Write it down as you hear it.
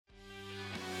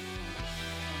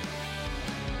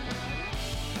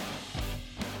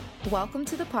Welcome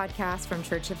to the podcast from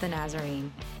Church of the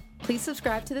Nazarene. Please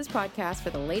subscribe to this podcast for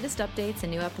the latest updates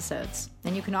and new episodes.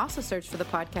 And you can also search for the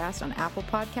podcast on Apple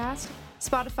Podcasts,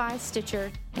 Spotify,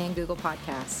 Stitcher, and Google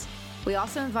Podcasts. We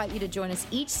also invite you to join us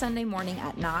each Sunday morning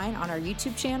at 9 on our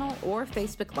YouTube channel or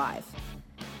Facebook Live.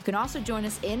 You can also join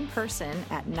us in person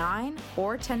at 9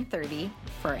 or 10:30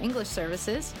 for our English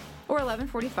services or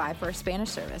 11:45 for our Spanish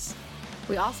service.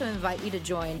 We also invite you to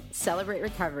join Celebrate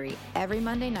Recovery every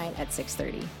Monday night at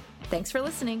 6:30. Thanks for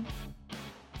listening.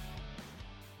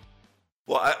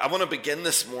 Well, I want to begin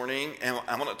this morning, and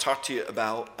I want to talk to you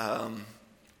about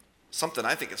something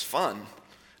I think is fun.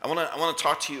 I want to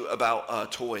talk to you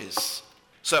about toys.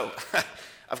 So,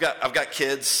 I've got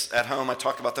kids at home. I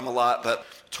talk about them a lot, but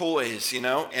toys,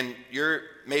 and you're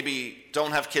maybe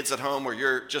don't have kids at home, or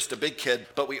you're just a big kid,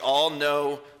 but we all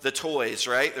know the toys,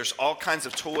 right? There's all kinds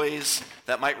of toys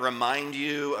that might remind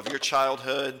you of your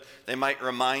childhood. They might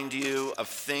remind you of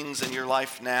things in your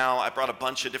life now. I brought a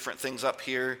bunch of different things up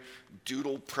here.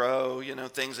 Doodle Pro,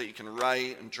 things that you can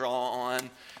write and draw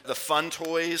on. The fun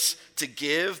toys to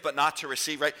give, but not to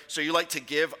receive, right? So you like to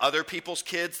give other people's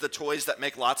kids the toys that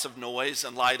make lots of noise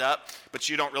and light up, but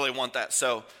you don't really want that.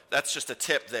 So that's just a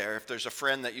tip there. If there's a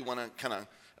friend that you want to kind of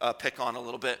pick on a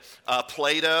little bit.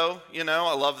 Play-Doh,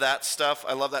 I love that stuff.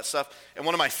 And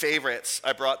one of my favorites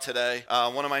I brought today,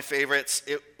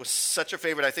 it was such a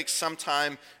favorite. I think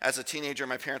sometime as a teenager,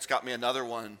 my parents got me another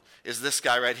one, is this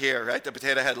guy right here, right? The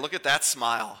potato head. Look at that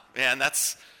smile. Man,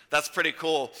 that's pretty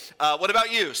cool. What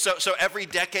about you? So every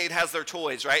decade has their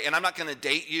toys, right? And I'm not going to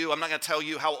date you. I'm not going to tell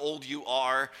you how old you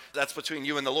are. That's between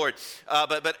you and the Lord.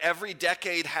 But every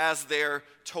decade has their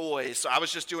toys. So I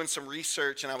was just doing some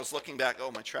research, and I was looking back. Oh,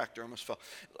 my tractor almost fell.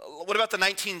 What about the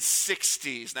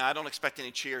 1960s? Now, I don't expect any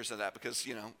cheers of that because,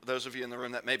 those of you in the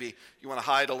room that maybe you want to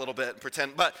hide a little bit and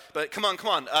pretend. But come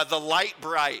on. The Light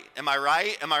Bright. Am I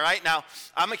right? Now,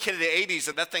 I'm a kid of the 80s,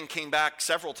 and that thing came back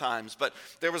several times. But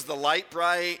there was the Light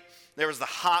Bright. There was the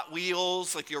Hot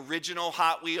Wheels, like the original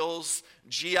Hot Wheels,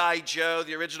 G.I. Joe,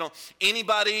 the original.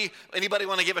 Anybody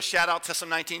want to give a shout out to some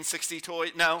 1960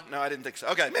 toys? No, I didn't think so.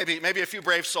 Okay, maybe a few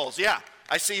brave souls. Yeah,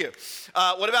 I see you.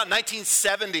 What about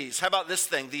 1970s? How about this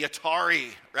thing, the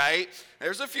Atari, right?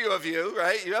 There's a few of you,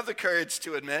 right? You have the courage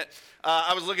to admit.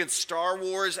 I was looking at Star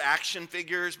Wars action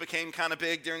figures became kind of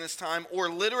big during this time, or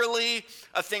literally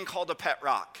a thing called a pet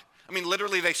rock. I mean,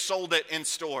 literally, they sold it in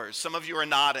stores. Some of you are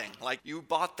nodding, like you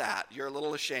bought that. You're a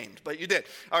little ashamed, but you did.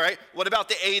 All right, what about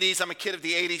the 80s? I'm a kid of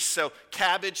the 80s, so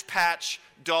Cabbage Patch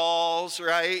dolls,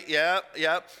 right?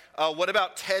 Yep. What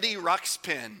about Teddy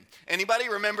Ruxpin? Anybody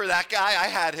remember that guy? I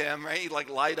had him, right? He'd like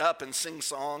light up and sing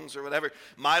songs or whatever.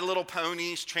 My Little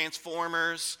Ponies,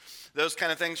 Transformers, those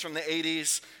kind of things from the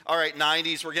 80s. All right,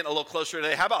 90s, we're getting a little closer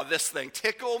today. How about this thing?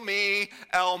 Tickle Me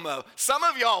Elmo. Some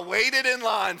of y'all waited in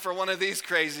line for one of these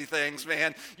crazy things,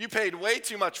 man. You paid way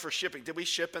too much for shipping. Did we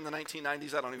ship in the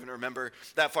 1990s? I don't even remember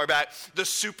that far back. The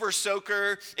Super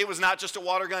Soaker. It was not just a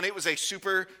water gun. It was a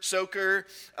Super Soaker.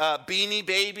 Beanie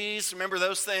Babies. Remember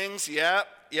those things? Yep.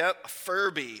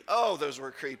 Furby. Oh, those were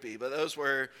creepy, but those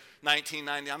were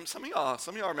 1990. Some of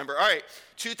y'all remember. All right,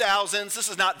 2000s. This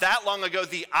is not that long ago.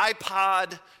 The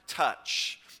iPod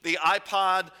Touch. The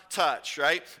iPod Touch,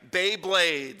 right?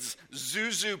 Beyblades,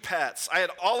 Zuzu Pets. I had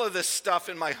all of this stuff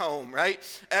in my home, right?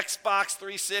 Xbox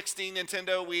 360,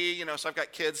 Nintendo Wii, so I've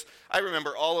got kids. I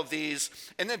remember all of these.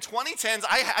 And then 2010s,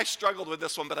 I struggled with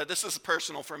this one, but this is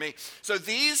personal for me. So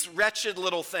these wretched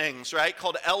little things, right,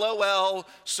 called LOL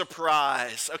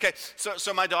Surprise. Okay,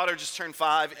 so my daughter just turned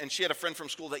 5, and she had a friend from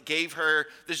school that gave her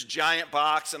this giant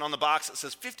box, and on the box it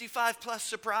says 55 plus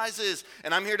surprises.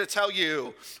 And I'm here to tell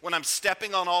you, when I'm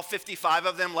stepping on all 55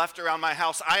 of them left around my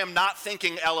house, I am not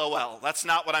thinking LOL. That's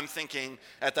not what I'm thinking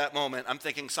at that moment. I'm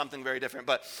thinking something very different.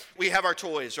 But we have our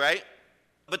toys, right?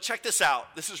 But check this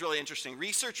out. This is really interesting.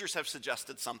 Researchers have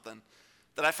suggested something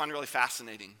that I find really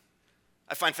fascinating.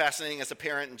 I find fascinating as a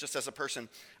parent and just as a person.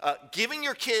 Giving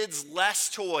your kids less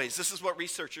toys, this is what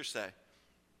researchers say.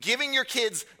 Giving your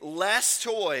kids less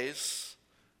toys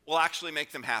will actually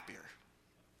make them happier.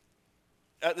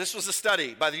 This was a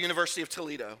study by the University of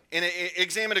Toledo, and it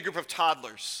examined a group of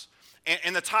toddlers.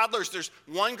 And the toddlers, there's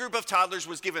one group of toddlers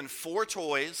was given 4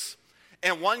 toys,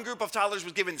 and one group of toddlers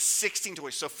was given 16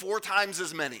 toys, so 4 times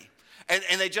as many. And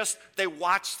they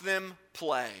watched them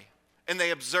play, and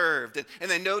they observed, and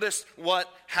they noticed what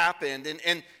happened.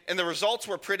 And the results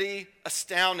were pretty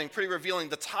astounding, pretty revealing.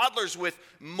 The toddlers with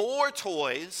more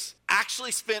toys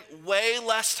actually spent way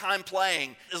less time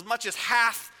playing, as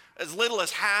little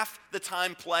as half the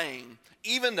time playing,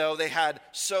 even though they had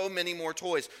so many more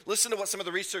toys. Listen to what some of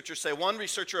the researchers say. One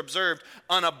researcher observed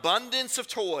an abundance of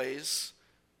toys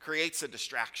creates a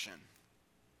distraction.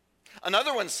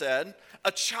 Another one said,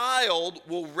 a child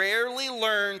will rarely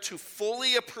learn to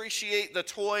fully appreciate the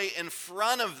toy in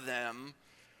front of them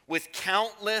with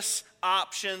countless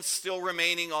options still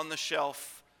remaining on the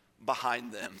shelf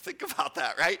behind them. Think about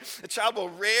that, right? A child will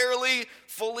rarely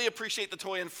fully appreciate the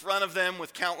toy in front of them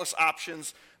with countless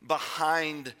options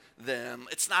behind them.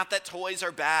 It's not that toys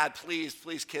are bad.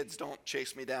 Please, kids, don't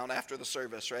chase me down after the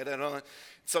service, right? I know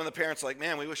some of the parents are like,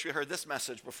 man, we wish we heard this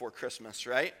message before Christmas,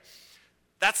 right?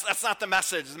 That's not the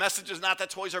message. The message is not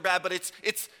that toys are bad, but it's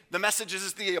the message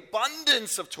is the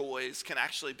abundance of toys can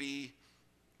actually be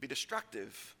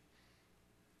destructive.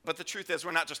 But the truth is,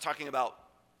 we're not just talking about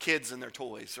kids and their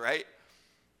toys, right?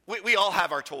 We all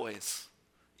have our toys.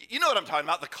 You know what I'm talking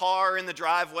about, the car in the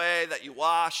driveway that you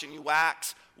wash and you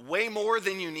wax way more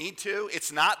than you need to.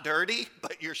 It's not dirty,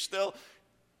 but you're still,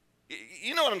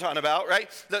 you know what I'm talking about, right?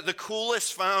 The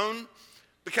coolest phone,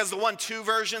 because the one 2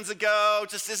 versions ago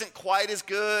just isn't quite as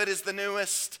good as the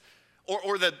newest.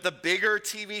 Or the bigger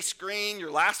TV screen.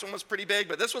 Your last one was pretty big,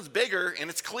 but this one's bigger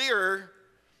and it's clearer.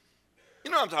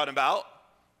 You know what I'm talking about.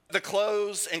 The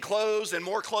clothes and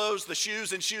more clothes, the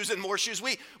shoes and more shoes.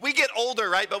 We get older,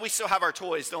 right? But we still have our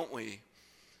toys, don't we?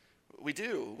 We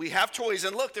do. We have toys.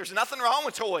 And look, there's nothing wrong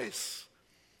with toys.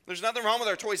 There's nothing wrong with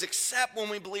our toys except when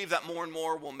we believe that more and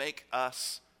more will make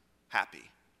us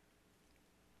happy.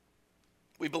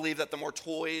 We believe that the more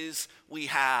toys we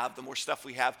have, the more stuff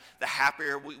we have, the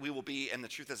happier we will be. And the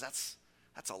truth is that's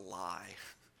a lie.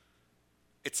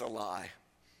 It's a lie.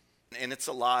 And it's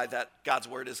a lie that God's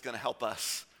word is going to help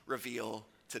us reveal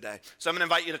today. So I'm going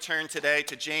to invite you to turn today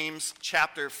to James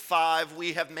chapter 5.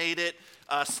 We have made it,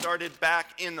 started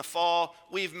back in the fall.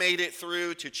 We've made it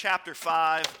through to chapter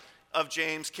 5 of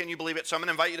James. Can you believe it? So I'm going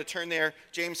to invite you to turn there,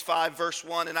 James 5, verse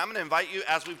 1. And I'm going to invite you,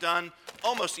 as we've done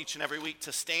almost each and every week,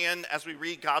 to stand as we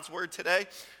read God's word today.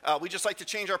 We just like to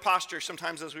change our posture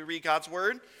sometimes as we read God's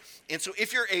word. And so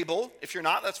if you're able, if you're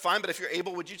not, that's fine. But if you're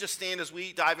able, would you just stand as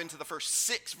we dive into the first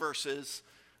 6 verses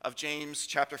of James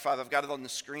chapter 5. I've got it on the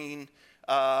screen.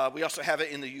 We also have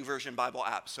it in the YouVersion Bible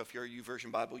app. So if you're a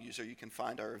YouVersion Bible user, you can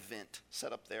find our event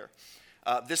set up there.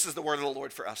 This is the word of the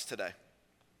Lord for us today.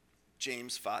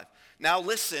 James 5. Now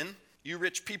listen, you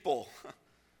rich people,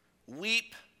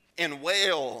 weep and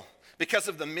wail because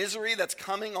of the misery that's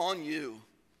coming on you.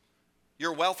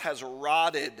 Your wealth has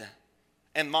rotted,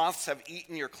 and moths have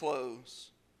eaten your clothes.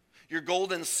 Your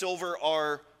gold and silver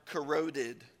are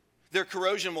corroded. Their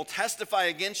corrosion will testify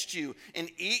against you and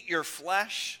eat your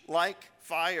flesh like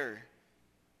fire.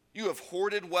 You have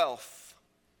hoarded wealth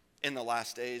in the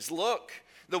last days. Look,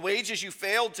 the wages you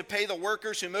failed to pay the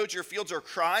workers who mowed your fields are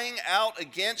crying out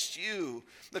against you.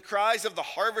 The cries of the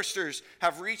harvesters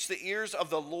have reached the ears of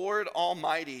the Lord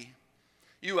Almighty.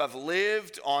 You have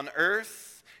lived on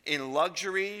earth in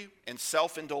luxury and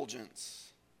self-indulgence.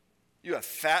 You have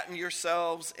fattened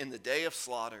yourselves in the day of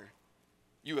slaughter.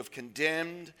 You have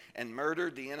condemned and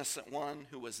murdered the innocent one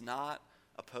who was not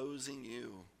opposing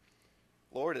you.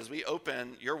 Lord, as we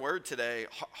open your word today,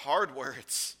 hard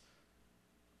words,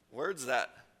 words that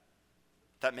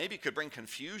maybe could bring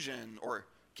confusion or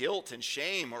guilt and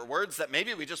shame, or words that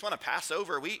maybe we just want to pass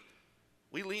over. We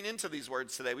lean into these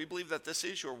words today. We believe that this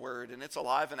is your word and it's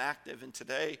alive and active. And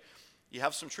today you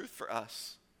have some truth for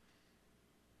us.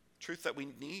 Truth that we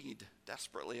need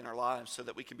desperately in our lives so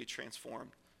that we can be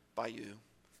transformed by you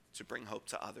to bring hope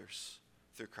to others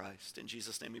through Christ. In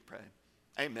Jesus' name we pray.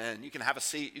 Amen. You can have a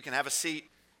seat. You can have a seat.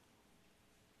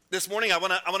 This morning, I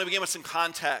want to begin with some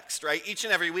context, right? Each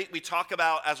and every week we talk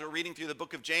about, as we're reading through the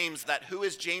book of James, that who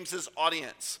is James's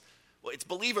audience? Well, it's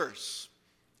believers.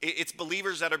 It's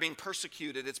believers that are being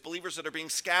persecuted. It's believers that are being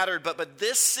scattered. But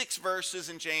this 6 verses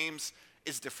in James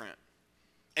is different.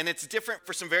 And it's different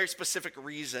for some very specific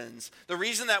reasons. The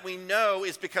reason that we know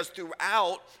is because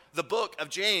throughout the book of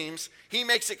James, he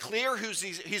makes it clear who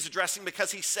he's addressing,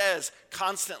 because he says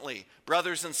constantly,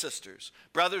 brothers and sisters,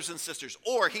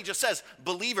 or he just says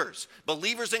believers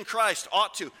in Christ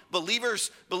ought to,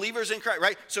 believers in Christ,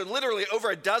 right? So literally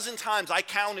over a dozen times, I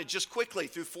counted just quickly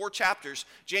through 4 chapters,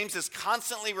 James is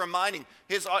constantly reminding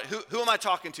who am I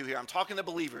talking to here? I'm talking to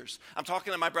believers. I'm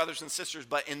talking to my brothers and sisters,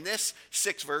 but in this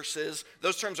 6 verses,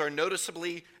 those terms are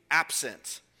noticeably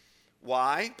absent.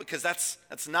 Why? Because that's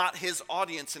not his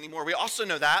audience anymore. We also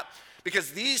know that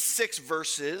because these 6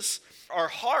 verses are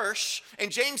harsh,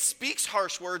 and James speaks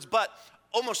harsh words, but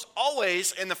almost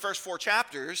always in the first 4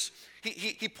 chapters,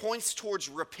 he points towards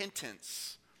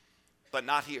repentance, but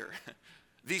not here.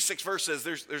 These 6 verses,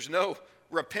 there's no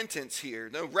repentance here,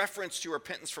 no reference to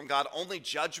repentance from God, only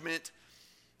judgment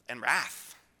and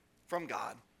wrath from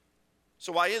God.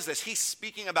 So why is this? He's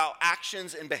speaking about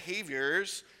actions and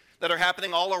behaviors that are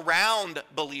happening all around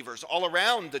believers, all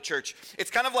around the church.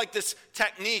 It's kind of like this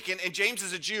technique, and James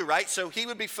is a Jew, right? So he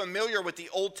would be familiar with the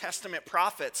Old Testament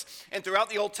prophets. And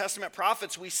throughout the Old Testament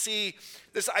prophets, we see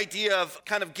this idea of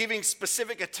kind of giving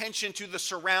specific attention to the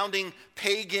surrounding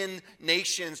pagan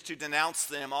nations to denounce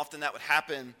them. Often that would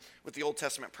happen with the Old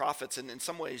Testament prophets. And in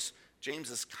some ways,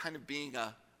 James is kind of being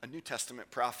a New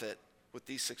Testament prophet with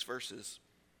these 6 verses.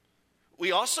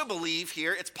 We also believe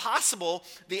here it's possible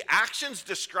the actions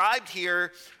described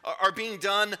here are being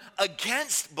done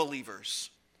against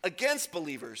believers. Against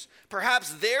believers.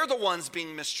 Perhaps they're the ones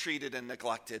being mistreated and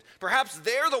neglected. Perhaps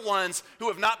they're the ones who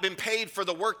have not been paid for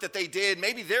the work that they did.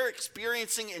 Maybe they're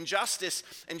experiencing injustice.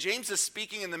 And James is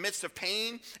speaking in the midst of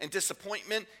pain and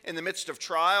disappointment, in the midst of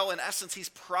trial. In essence, he's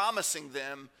promising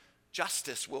them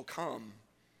justice will come.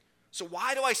 So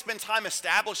why do I spend time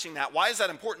establishing that? Why is that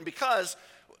important? Because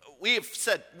we have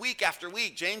said week after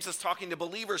week, James is talking to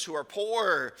believers who are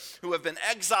poor, who have been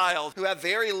exiled, who have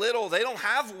very little. They don't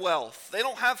have wealth. They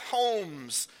don't have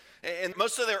homes. And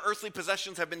most of their earthly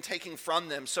possessions have been taken from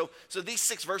them. So these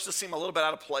 6 verses seem a little bit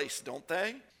out of place, don't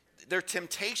they? Their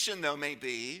temptation, though, may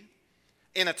be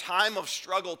in a time of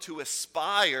struggle to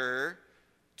aspire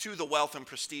to the wealth and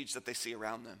prestige that they see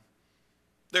around them.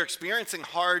 They're experiencing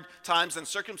hard times and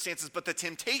circumstances, but the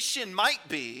temptation might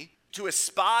be to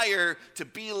aspire to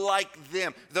be like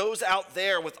them, those out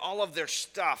there with all of their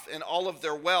stuff and all of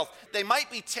their wealth. They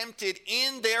might be tempted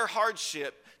in their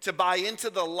hardship to buy into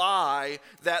the lie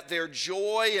that their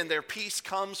joy and their peace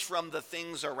comes from the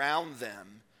things around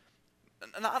them.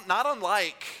 Not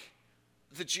unlike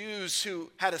the Jews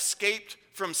who had escaped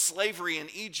from slavery in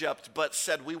Egypt but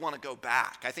said, we want to go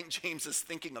back. I think James is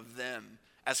thinking of them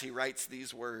as he writes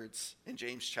these words in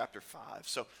James chapter 5.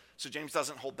 So James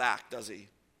doesn't hold back, does he?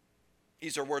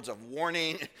 These are words of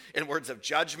warning and words of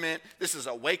judgment. This is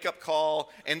a wake-up call,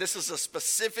 and this is a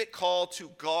specific call to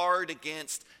guard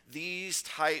against these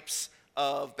types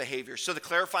of behaviors. So the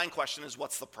clarifying question is,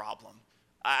 what's the problem?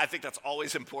 I think that's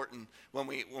always important when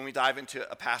we dive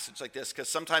into a passage like this, because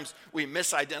sometimes we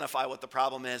misidentify what the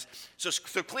problem is. So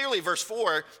clearly, verse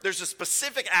 4, there's a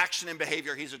specific action and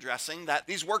behavior he's addressing, that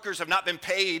these workers have not been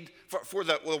paid for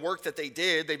the work that they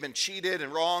did. They've been cheated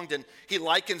and wronged, and he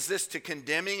likens this to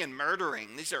condemning and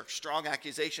murdering. These are strong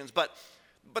accusations, but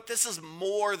this is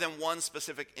more than one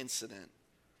specific incident.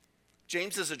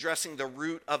 James is addressing the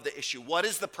root of the issue. What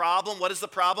is the problem? What is the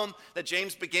problem that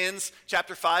James begins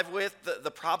chapter 5 with? The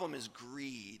problem is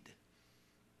greed.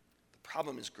 The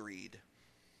problem is greed.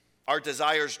 Our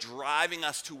desires driving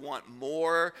us to want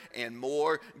more and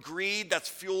more. Greed that's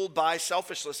fueled by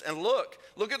selfishness. And look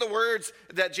at the words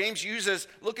that James uses.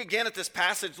 Look again at this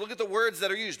passage. Look at the words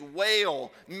that are used.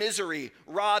 Wail, misery,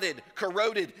 rotted,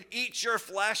 corroded. Eat your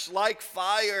flesh like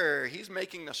fire. He's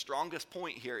making the strongest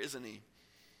point here, isn't he?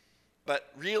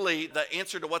 But really, the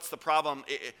answer to what's the problem,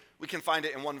 we can find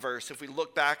it in one verse. If we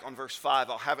look back on verse 5,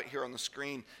 I'll have it here on the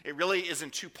screen. It really is in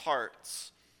 2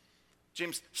 parts.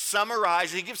 James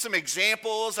summarizes, he gives some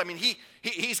examples. I mean,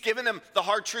 he's given them the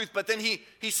hard truth, but then he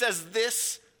says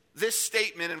this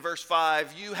statement in verse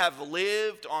 5, you have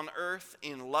lived on earth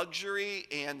in luxury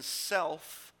and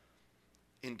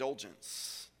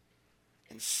self-indulgence.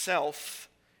 And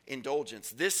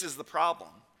self-indulgence. This is the problem.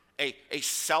 A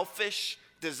selfish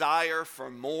desire for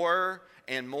more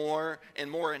and more and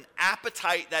more, an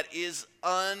appetite that is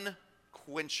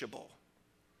unquenchable.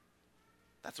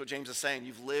 That's what James is saying.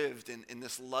 You've lived in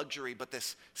this luxury, but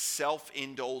this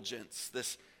self-indulgence,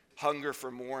 this hunger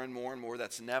for more and more and more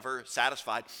that's never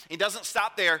satisfied. He doesn't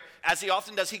stop there. As he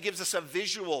often does, he gives us a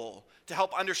visual to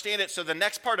help understand it. So the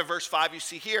next part of verse 5 you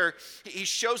see here, he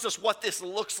shows us what this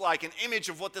looks like, an image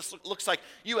of what this looks like.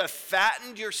 You have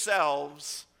fattened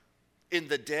yourselves in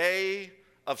the day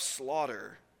of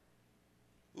slaughter.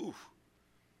 Ooh.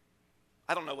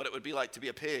 I don't know what it would be like to be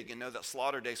a pig and know that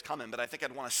slaughter day's coming, but I think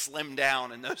I'd want to slim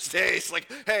down in those days.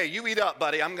 Like, hey, you eat up,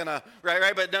 buddy. I'm going to,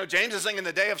 right? But no, James is saying in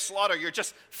the day of slaughter, you're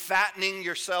just fattening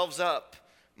yourselves up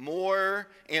more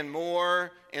and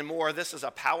more and more. This is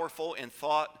a powerful and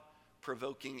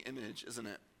thought-provoking image, isn't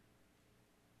it?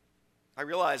 I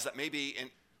realize that maybe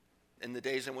in the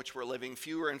days in which we're living,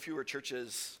 fewer and fewer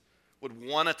churches would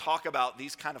want to talk about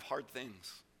these kind of hard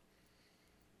things.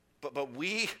 But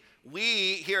we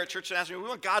here at Church of Nazarene, we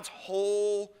want God's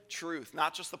whole truth,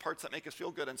 not just the parts that make us feel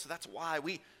good. And so that's why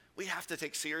we have to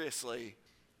take seriously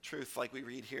truth like we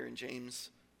read here in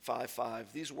James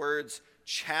 5:5. These words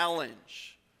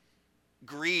challenge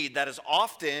greed that is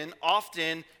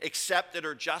often accepted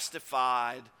or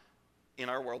justified in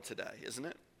our world today, isn't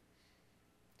it?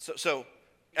 So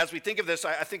As we think of this,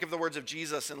 I think of the words of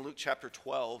Jesus in Luke chapter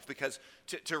 12, because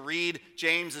to read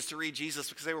James is to read Jesus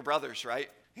because they were brothers, right?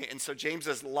 And so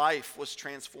James's life was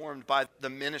transformed by the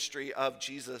ministry of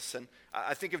Jesus. And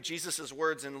I think of Jesus'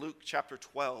 words in Luke chapter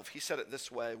 12. He said it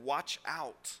this way: watch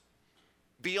out.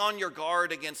 Be on your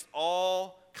guard against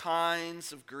all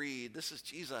kinds of greed. This is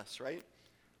Jesus, right?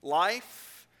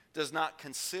 Life does not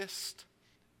consist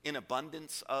in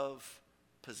abundance of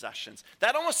possessions.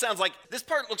 That almost sounds like, this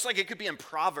part looks like it could be in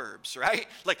Proverbs, right?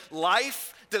 Like,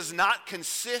 life does not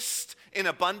consist in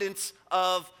abundance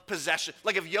of possession.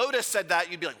 Like, if Yoda said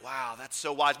that, you'd be like, wow, that's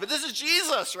so wise. But this is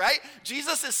Jesus, right?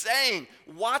 Jesus is saying,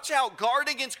 watch out, guard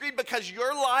against greed, because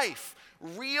your life,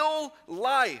 real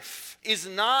life, is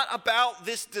not about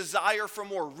this desire for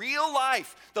more. Real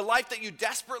life, the life that you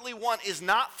desperately want, is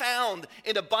not found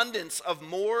in abundance of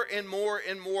more and more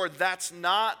and more. That's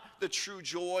not the true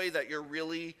joy that you're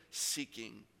really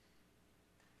seeking.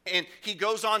 And he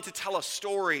goes on to tell a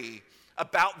story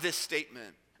about this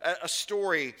statement. A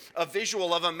story, a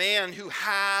visual of a man who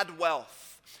had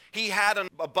wealth. He had an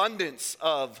abundance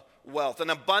of wealth,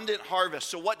 an abundant harvest.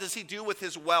 So what does he do with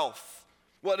his wealth?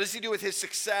 What does he do with his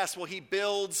success? Well, he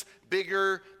builds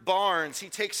bigger barns. He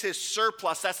takes his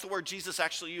surplus. That's the word Jesus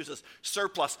actually uses,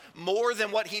 surplus, more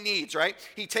than what he needs, right?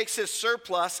 He takes his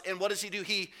surplus, and what does he do?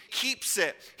 He keeps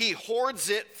it. He hoards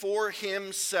it for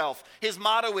himself. His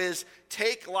motto is,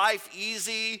 take life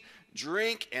easy,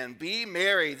 drink and be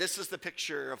merry. This is the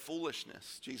picture of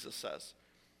foolishness, Jesus says,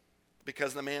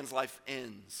 because the man's life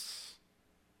ends,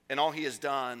 and all he has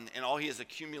done and all he has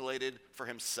accumulated for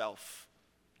himself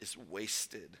is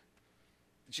wasted.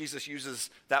 Jesus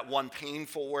uses that one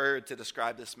painful word to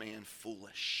describe this man: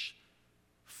 foolish.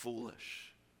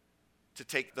 Foolish. To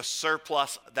take the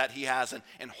surplus that he has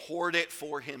and hoard it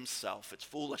for himself. It's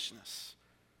foolishness,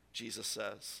 Jesus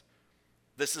says.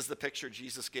 This is the picture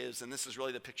Jesus gives, and this is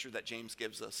really the picture that James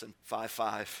gives us in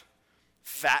 5:5.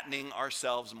 Fattening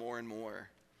ourselves more and more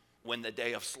when the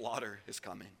day of slaughter is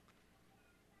coming.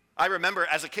 I remember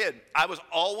as a kid, I was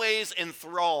always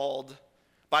enthralled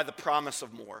by the promise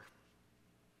of more.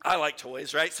 I like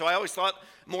toys, right? So I always thought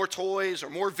more toys or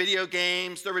more video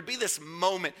games. There would be this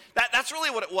moment. That's really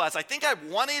what it was. I think I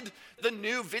wanted the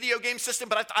new video game system,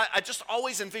 but I just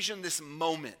always envisioned this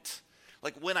moment.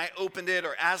 Like when I opened it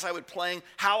or as I was playing,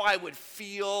 how I would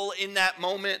feel in that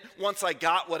moment once I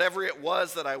got whatever it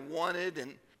was that I wanted.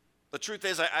 And the truth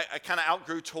is, I kind of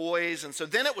outgrew toys, and so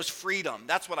then it was freedom.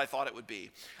 That's what I thought it would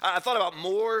be. I thought about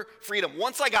more freedom.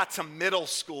 Once I got to middle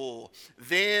school,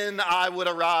 then I would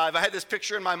arrive. I had this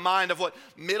picture in my mind of what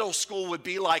middle school would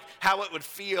be like, how it would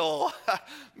feel.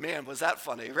 Man, was that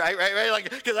funny, right? Like,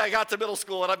 because I got to middle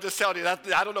school, and I'm just telling you, that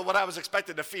I don't know what I was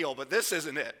expected to feel, but this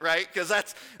isn't it, right? Because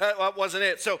that wasn't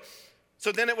it. So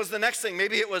then it was the next thing.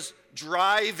 Maybe it was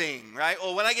driving, right?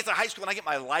 Or when I get to high school and I get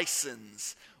my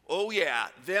license, oh yeah,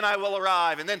 then I will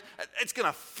arrive, and then it's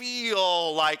gonna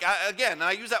feel like, again,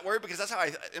 I use that word because that's how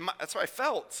I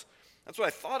felt. That's what I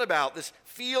thought about, this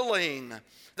feeling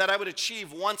that I would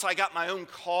achieve once I got my own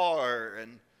car.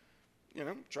 And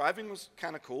driving was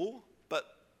kind of cool, but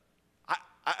I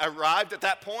arrived at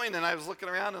that point, and I was looking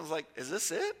around and I was like, is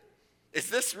this it? Is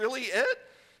this really it?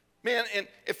 Man, and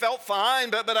it felt fine,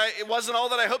 but it wasn't all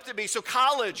that I hoped it to be. So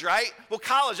college, right? Well,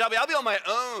 college, I'll be on my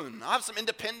own. I'll have some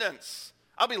independence.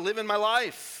 I'll be living my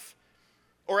life.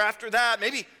 Or after that,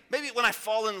 maybe when I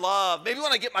fall in love, maybe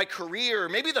when I get my career,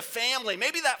 maybe the family,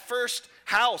 maybe that first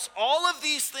house. All of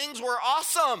these things were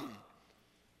awesome.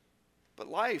 But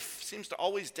life seems to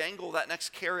always dangle that next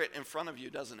carrot in front of you,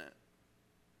 doesn't it?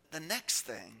 The next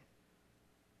thing.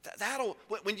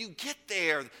 When you get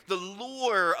there, the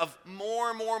lure of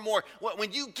more.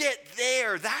 When you get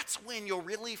there, that's when you'll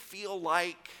really feel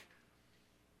like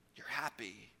you're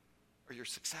happy, or you're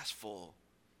successful,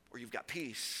 or you've got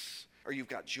peace, or you've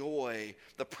got joy,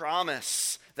 the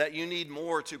promise that you need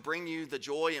more to bring you the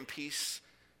joy and peace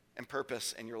and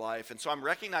purpose in your life. And so I'm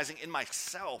recognizing in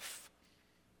myself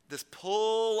this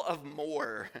pull of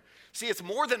more. See, it's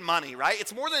more than money, right?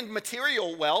 It's more than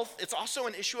material wealth. It's also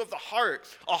an issue of the heart,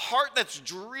 a heart that's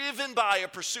driven by a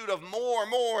pursuit of more,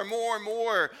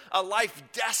 a life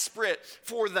desperate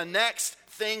for the next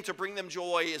thing to bring them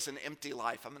joy is an empty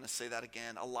life. I'm going to say that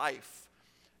again, a life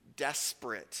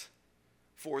desperate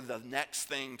for the next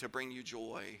thing to bring you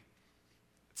joy.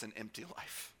 It's an empty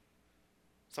life.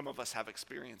 Some of us have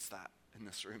experienced that in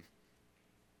this room.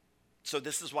 So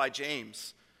this is why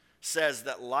James says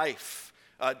that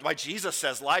why Jesus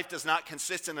says life does not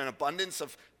consist in an abundance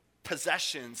of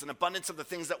possessions, an abundance of the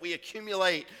things that we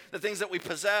accumulate, the things that we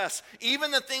possess,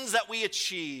 even the things that we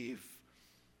achieve.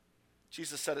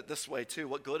 Jesus said it this way too: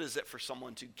 what good is it for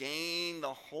someone to gain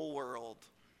the whole world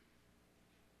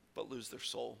but lose their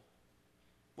soul?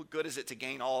 What good is it to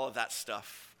gain all of that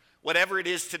stuff? Whatever it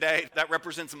is today that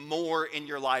represents more in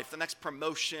your life, the next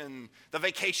promotion, the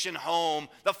vacation home,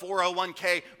 the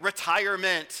 401k,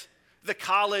 retirement, the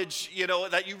college,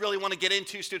 that you really want to get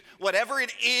into, student, whatever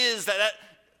it is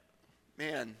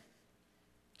man,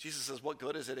 Jesus says, what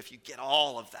good is it if you get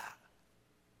all of that,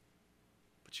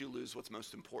 but you lose what's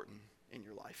most important in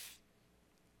your life?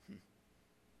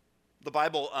 The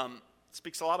Bible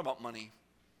speaks a lot about money.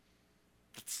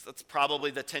 That's probably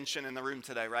the tension in the room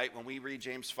today, right? When we read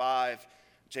James 5,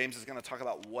 James is going to talk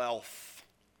about wealth.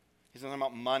 He's going to talk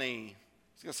about money.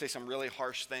 He's going to say some really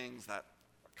harsh things that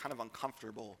are kind of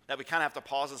uncomfortable, that we kind of have to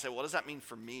pause and say, what does that mean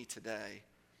for me today?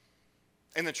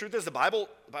 And the truth is, the Bible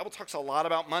talks a lot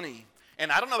about money.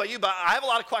 And I don't know about you, but I have a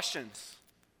lot of questions.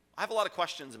 I have a lot of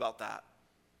questions about that.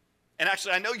 And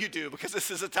actually, I know you do, because this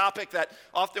is a topic that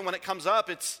often when it comes up,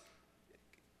 it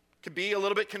could be a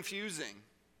little bit confusing.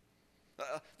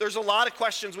 There's a lot of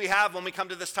questions we have when we come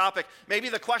to this topic. Maybe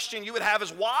the question you would have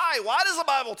is, why? Why does the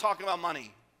Bible talk about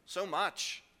money so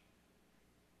much?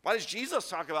 Why does Jesus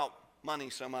talk about money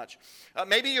so much?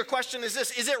 Maybe your question is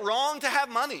this: is it wrong to have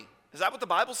money? Is that what the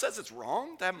Bible says? It's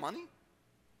wrong to have money?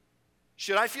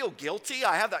 Should I feel guilty?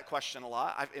 I have that question a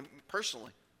lot,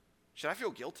 personally. Should I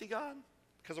feel guilty, God,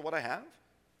 because of what I have?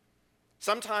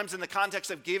 Sometimes in the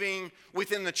context of giving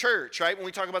within the church, right? When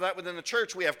we talk about that within the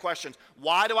church, we have questions.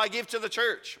 Why do I give to the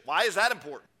church? Why is that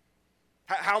important?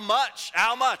 How much?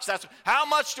 How much? How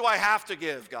much do I have to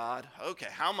give, God? Okay,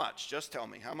 how much? Just tell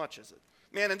me. How much is it?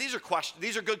 Man, and these are questions.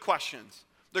 These are good questions.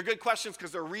 They're good questions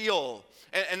because they're real,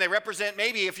 and they represent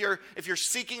maybe if you're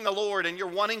seeking the Lord and you're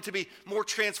wanting to be more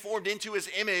transformed into his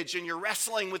image and you're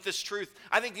wrestling with this truth.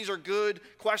 I think these are good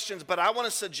questions, but I want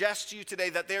to suggest to you today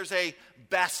that there's a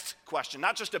best question,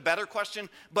 not just a better question,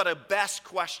 but a best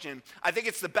question. I think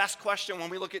it's the best question when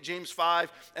we look at James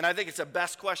 5, and I think it's a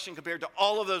best question compared to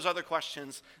all of those other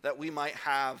questions that we might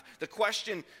have. The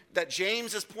question that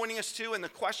James is pointing us to and the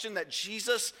question that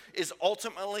Jesus is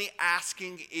ultimately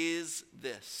asking is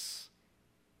this: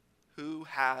 who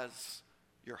has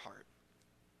your heart?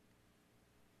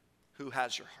 Who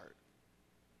has your heart?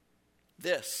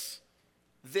 This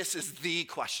is the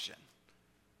question.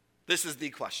 This is the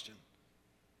question.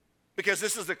 Because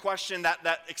this is the question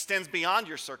that extends beyond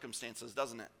your circumstances,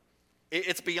 doesn't it?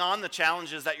 It's beyond the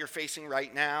challenges that you're facing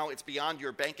right now. It's beyond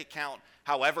your bank account,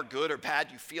 however good or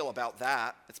bad you feel about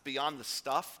that. It's beyond the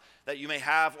stuff that you may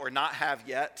have or not have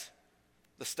yet,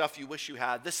 the stuff you wish you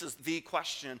had. This is the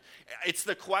question. It's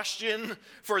the question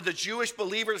for the Jewish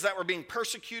believers that were being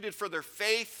persecuted for their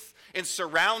faith and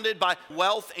surrounded by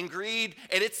wealth and greed.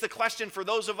 And it's the question for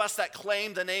those of us that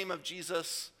claim the name of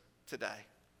Jesus today.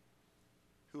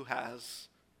 Who has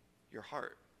your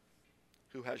heart?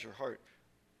 Who has your heart?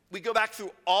 We go back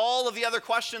through all of the other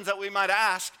questions that we might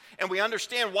ask, and we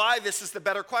understand why this is the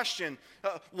better question.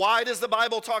 Why does the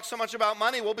Bible talk so much about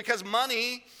money? Well, because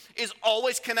money is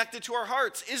always connected to our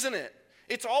hearts, isn't it?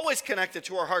 It's always connected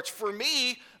to our hearts. For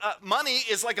me, money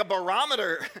is like a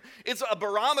barometer. It's a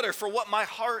barometer for what my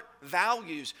heart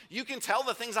values. You can tell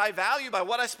the things I value by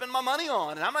what I spend my money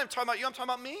on. And I'm not even talking about you, I'm talking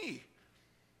about me.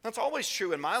 That's always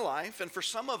true in my life. And for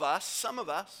some of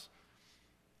us,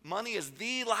 money is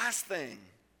the last thing.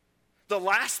 The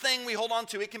last thing we hold on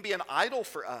to. It can be an idol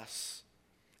for us.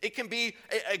 It can be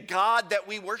a God that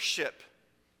we worship.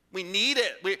 We need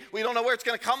it. We don't know where it's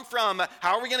going to come from.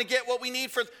 How are we going to get what we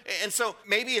need for? And so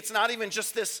maybe it's not even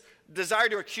just this desire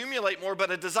to accumulate more,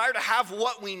 but a desire to have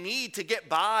what we need to get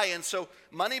by. And so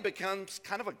money becomes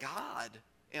kind of a God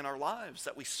in our lives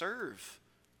that we serve.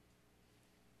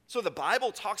 So the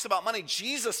Bible talks about money.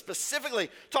 Jesus specifically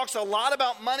talks a lot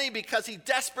about money because he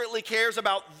desperately cares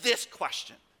about this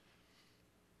question.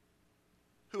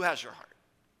 Who has your heart?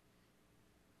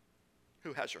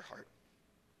 Who has your heart?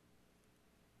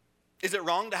 Is it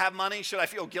wrong to have money? Should I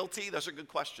feel guilty? Those are good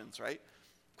questions, right?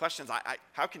 Questions.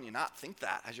 How can you not think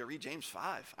that as you read James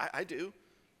 5? I do.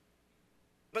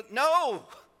 But no,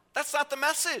 that's not the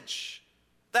message.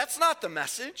 That's not the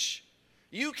message.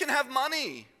 You can have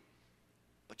money,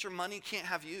 but your money can't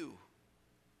have you.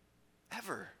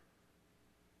 Ever.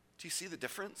 Do you see the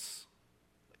difference?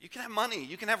 You can have money.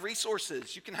 You can have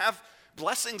resources. You can have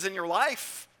blessings in your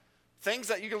life. Things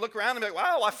that you can look around and be like,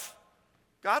 wow,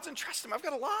 God's entrusted me. I've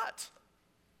got a lot.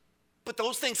 But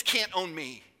those things can't own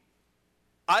me.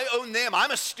 I own them.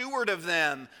 I'm a steward of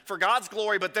them for God's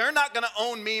glory, but they're not going to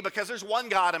own me because there's one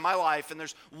God in my life and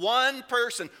there's one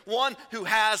person, one who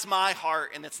has my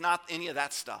heart, and it's not any of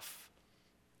that stuff.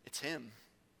 It's him.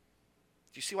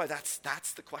 Do you see why that's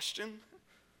the question?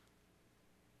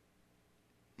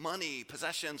 Money,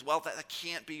 possessions, wealth, that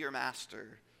can't be your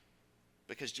master.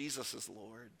 Because Jesus is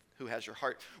Lord. Who has your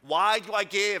heart? Why do I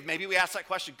give? Maybe we ask that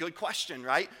question. Good question,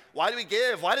 right? Why do we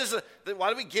give? Why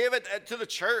do we give it to the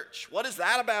church? What is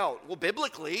that about? Well,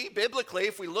 biblically,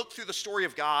 if we look through the story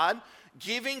of God,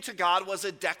 giving to God was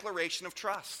a declaration of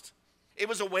trust. It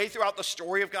was a way throughout the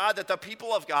story of God that the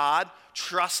people of God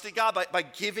trusted God by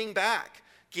giving back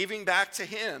to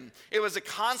him. It was a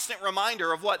constant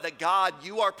reminder of what? That God,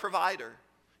 you are provider.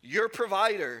 You're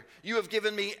provider. You have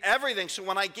given me everything. So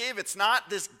when I give, it's not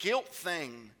this guilt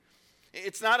thing.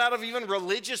 It's not out of even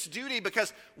religious duty,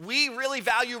 because we really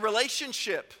value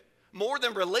relationship more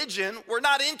than religion. We're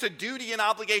not into duty and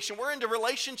obligation. We're into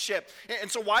relationship.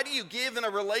 And so why do you give in a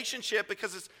relationship?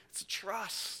 Because it's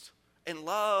trust and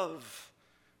love.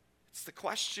 It's the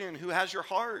question, who has your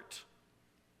heart?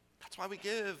 That's why we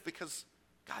give, because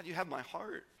God, you have my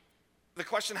heart. The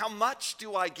question, how much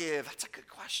do I give? That's a good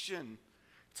question.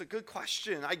 It's a good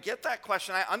question. I get that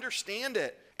question. I understand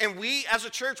it. And we, as a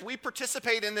church, we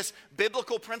participate in this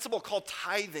biblical principle called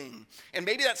tithing. And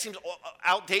maybe that seems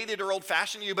outdated or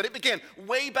old-fashioned to you, but it began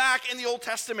way back in the Old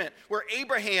Testament, where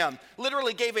Abraham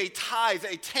literally gave a tithe,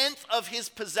 a tenth of his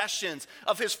possessions,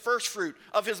 of his first fruit,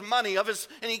 of his money, and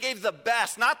he gave the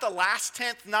best, not the last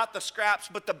tenth, not the scraps,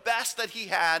 but the best that he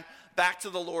had back to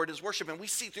the Lord as worship. And we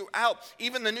see throughout,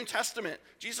 even the New Testament,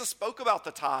 Jesus spoke about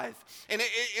the tithe. And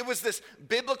it is this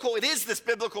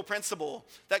biblical principle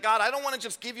that God, I don't want to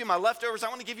just give you my leftovers, I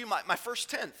want to give you my first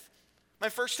tenth. My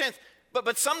first tenth.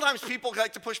 But sometimes people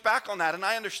like to push back on that, and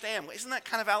I understand. Well, isn't that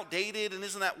kind of outdated, and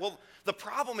isn't that, well, the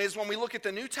problem is when we look at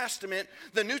the New Testament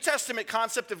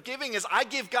concept of giving is I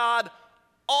give God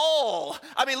all.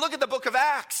 I mean, look at the book of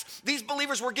Acts. These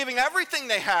believers were giving everything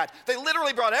they had. They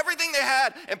literally brought everything they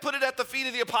had and put it at the feet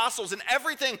of the apostles, and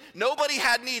everything, nobody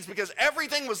had needs because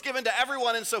everything was given to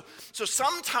everyone. And so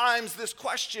sometimes this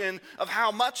question of how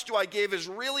much do I give is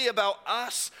really about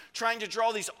us trying to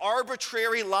draw these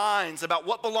arbitrary lines about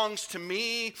what belongs to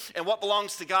me and what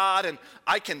belongs to God. And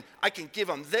I can give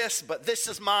him this, but this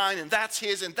is mine and that's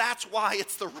his, and that's why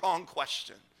it's the wrong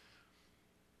question.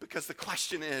 Because the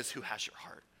question is, who has your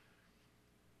heart?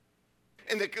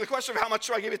 And the question of how much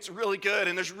do I give, it's really good,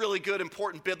 and there's really good,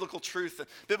 important biblical truth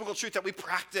that we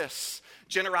practice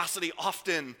generosity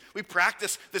often. We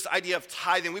practice this idea of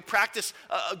tithing. We practice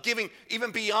giving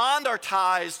even beyond our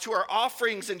tithes to our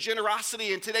offerings and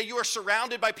generosity. And today you are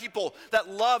surrounded by people that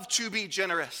love to be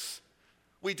generous.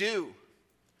 We do.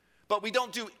 But we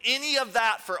don't do any of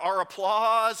that for our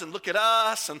applause and look at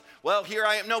us and, well, here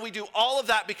I am. No, we do all of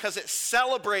that because it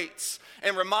celebrates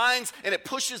and reminds, and it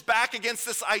pushes back against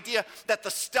this idea that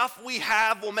the stuff we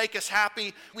have will make us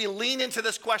happy. We lean into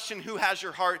this question, who has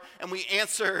your heart? And we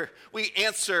answer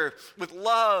with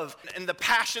love and the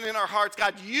passion in our hearts.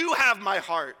 God, you have my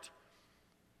heart.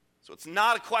 So it's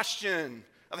not a question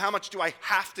of how much do I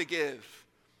have to give.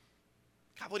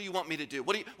 God, what do you want me to do?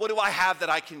 What do I have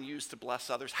that I can use to bless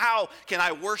others? How can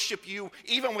I worship you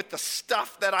even with the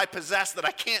stuff that I possess that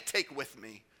I can't take with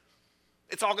me?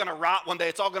 It's all going to rot one day.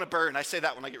 It's all going to burn. I say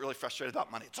that when I get really frustrated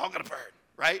about money. It's all going to burn,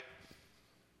 right?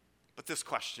 But this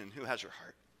question, who has your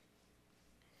heart?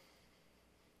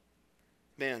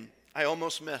 Man, I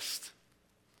almost missed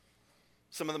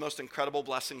some of the most incredible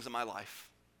blessings in my life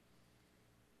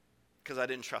because I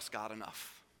didn't trust God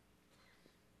enough.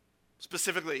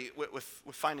 Specifically with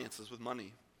finances, with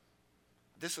money.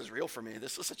 This is real for me.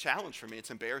 This is a challenge for me. It's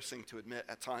embarrassing to admit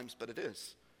at times, but it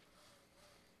is.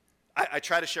 I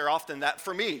try to share often that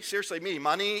for me, seriously me,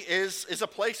 money is a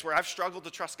place where I've struggled to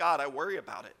trust God. I worry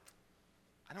about it.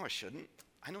 I know I shouldn't.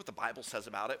 I know what the Bible says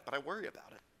about it, but I worry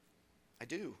about it. I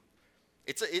do.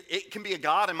 It can be a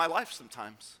God in my life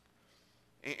sometimes.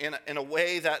 In a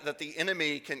way that the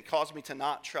enemy can cause me to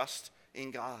not trust in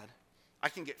God. I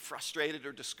can get frustrated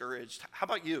or discouraged. How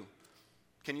about you?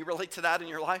 Can you relate to that in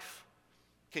your life?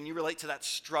 Can you relate to that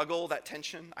struggle, that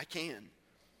tension? I can.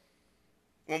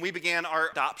 When we began our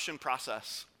adoption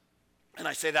process, and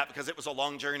I say that because it was a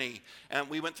long journey, and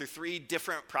we went through 3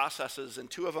 different processes, and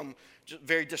 2 of them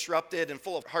very disrupted and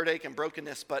full of heartache and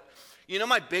brokenness. But you know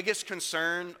my biggest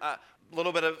concern, a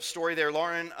little bit of story there,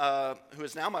 Lauren, who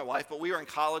is now my wife, but we were in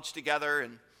college together,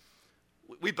 and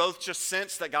we both just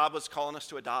sensed that God was calling us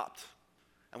to adopt.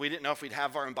 And we didn't know if we'd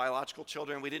have our own biological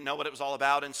children. We didn't know what it was all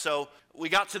about. And so we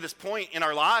got to this point in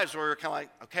our lives where we were kind of like,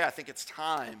 okay, I think it's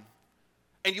time.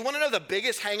 And you want to know the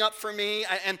biggest hang up for me?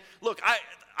 And look,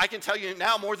 I can tell you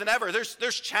now more than ever,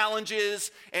 there's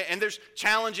challenges, and there's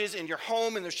challenges in your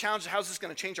home, and there's challenges, how's this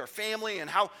going to change our family, and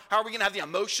how are we going to have the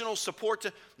emotional support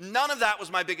to, none of that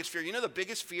was my biggest fear. You know the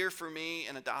biggest fear for me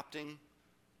in adopting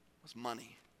was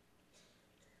money.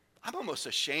 I'm almost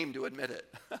ashamed to admit it.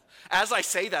 As I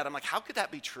say that, I'm like, how could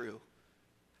that be true?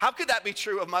 How could that be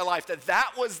true of my life,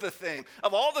 that was the thing?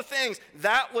 Of all the things,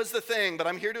 that was the thing. But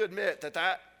I'm here to admit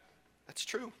that's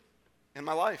true in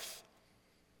my life.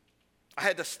 I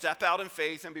had to step out in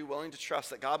faith and be willing to trust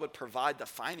that God would provide the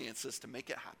finances to make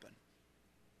it happen.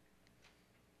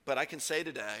 But I can say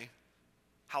today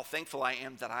how thankful I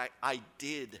am that I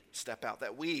did step out,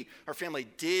 that we, our family,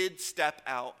 did step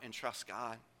out and trust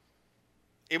God.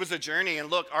 It was a journey, and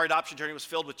look, our adoption journey was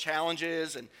filled with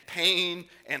challenges and pain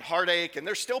and heartache, and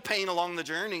there's still pain along the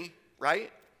journey,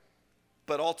 right?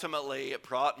 But ultimately, it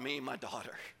brought me my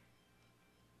daughter.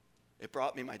 It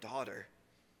brought me my daughter.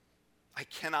 I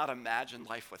cannot imagine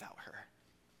life without her.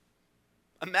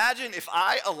 Imagine if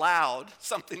I allowed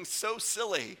something so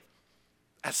silly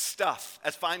as stuff,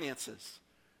 as finances,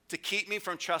 to keep me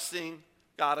from trusting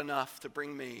God enough to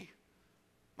bring me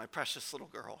my precious little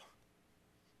girl.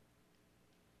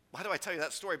 Why do I tell you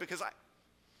that story? Because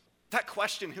that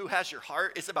question, who has your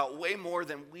heart, is about way more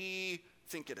than we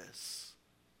think it is.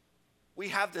 We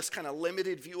have this kind of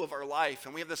limited view of our life,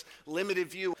 and we have this limited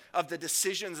view of the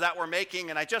decisions that we're making.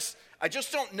 And I just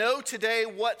don't know today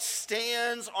what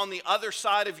stands on the other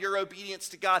side of your obedience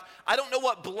to God. I don't know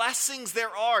what blessings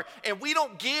there are. And we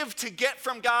don't give to get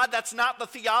from God. That's not the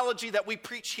theology that we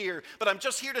preach here. But I'm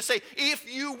just here to say,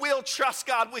 if you will trust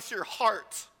God with your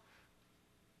heart,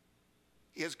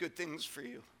 He has good things for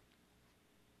you.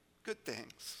 Good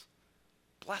things.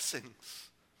 Blessings.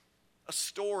 A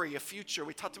story, a future.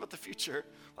 We talked about the future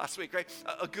last week, right?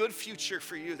 A good future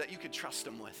for you that you could trust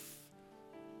Him with.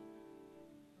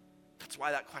 That's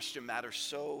why that question matters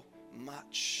so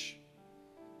much.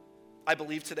 I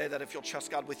believe today that if you'll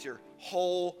trust God with your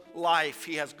whole life,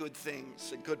 He has good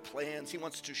things and good plans. He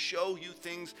wants to show you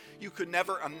things you could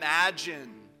never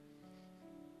imagine.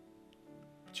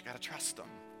 But you got to trust Him.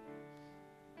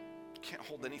 You can't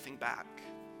hold anything back.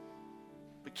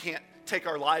 We can't take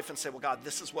our life and say, well, God,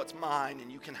 this is what's mine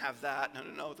and you can have that.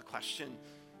 No. The question,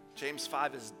 James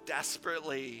 5 is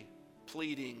desperately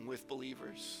pleading with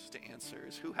believers to answer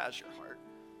is, who has your heart?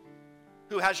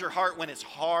 Who has your heart when it's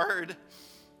hard?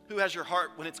 Who has your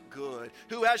heart when it's good?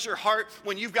 Who has your heart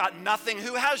when you've got nothing?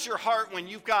 Who has your heart when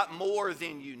you've got more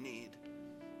than you need?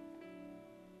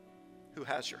 Who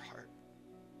has your heart?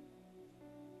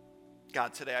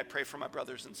 God, today I pray for my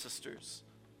brothers and sisters.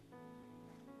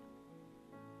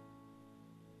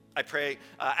 I pray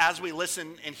as we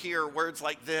listen and hear words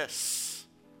like this,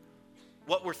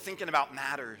 what we're thinking about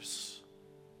matters.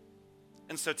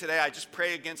 And so today I just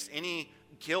pray against any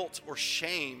guilt or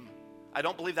shame. I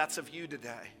don't believe that's of you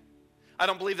today. I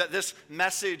don't believe that this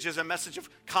message is a message of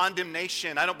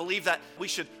condemnation. I don't believe that we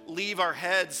should leave our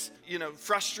heads,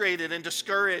 frustrated and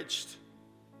discouraged.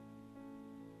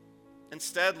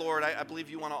 Instead, Lord, I believe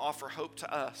you want to offer hope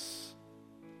to us.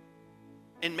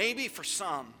 And maybe for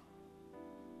some,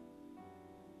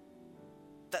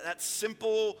 that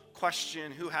simple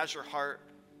question, who has your heart,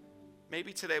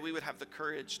 maybe today we would have the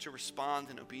courage to respond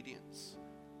in obedience.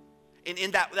 And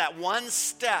in that one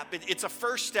step, it's a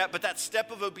first step, but that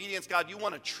step of obedience, God, you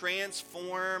want to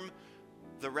transform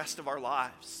the rest of our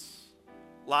lives.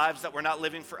 Lives that we're not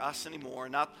living for us anymore,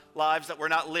 not lives that we're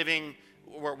not living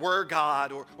where we're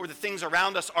God or the things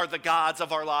around us are the gods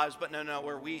of our lives, but no,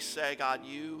 where we say, God,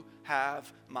 you have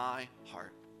my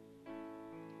heart.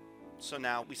 So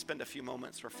now we spend a few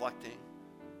moments reflecting,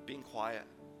 being quiet,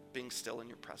 being still in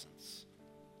your presence.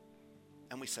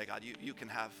 And we say, God, you can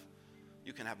have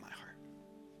my heart.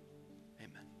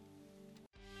 Amen.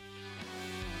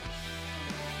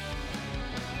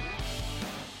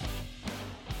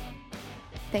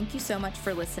 Thank you so much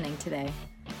for listening today.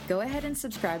 Go ahead and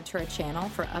subscribe to our channel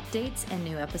for updates and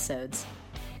new episodes.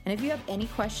 And if you have any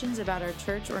questions about our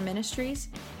church or ministries,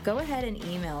 go ahead and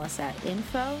email us at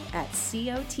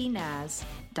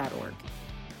info@cotnaz.org.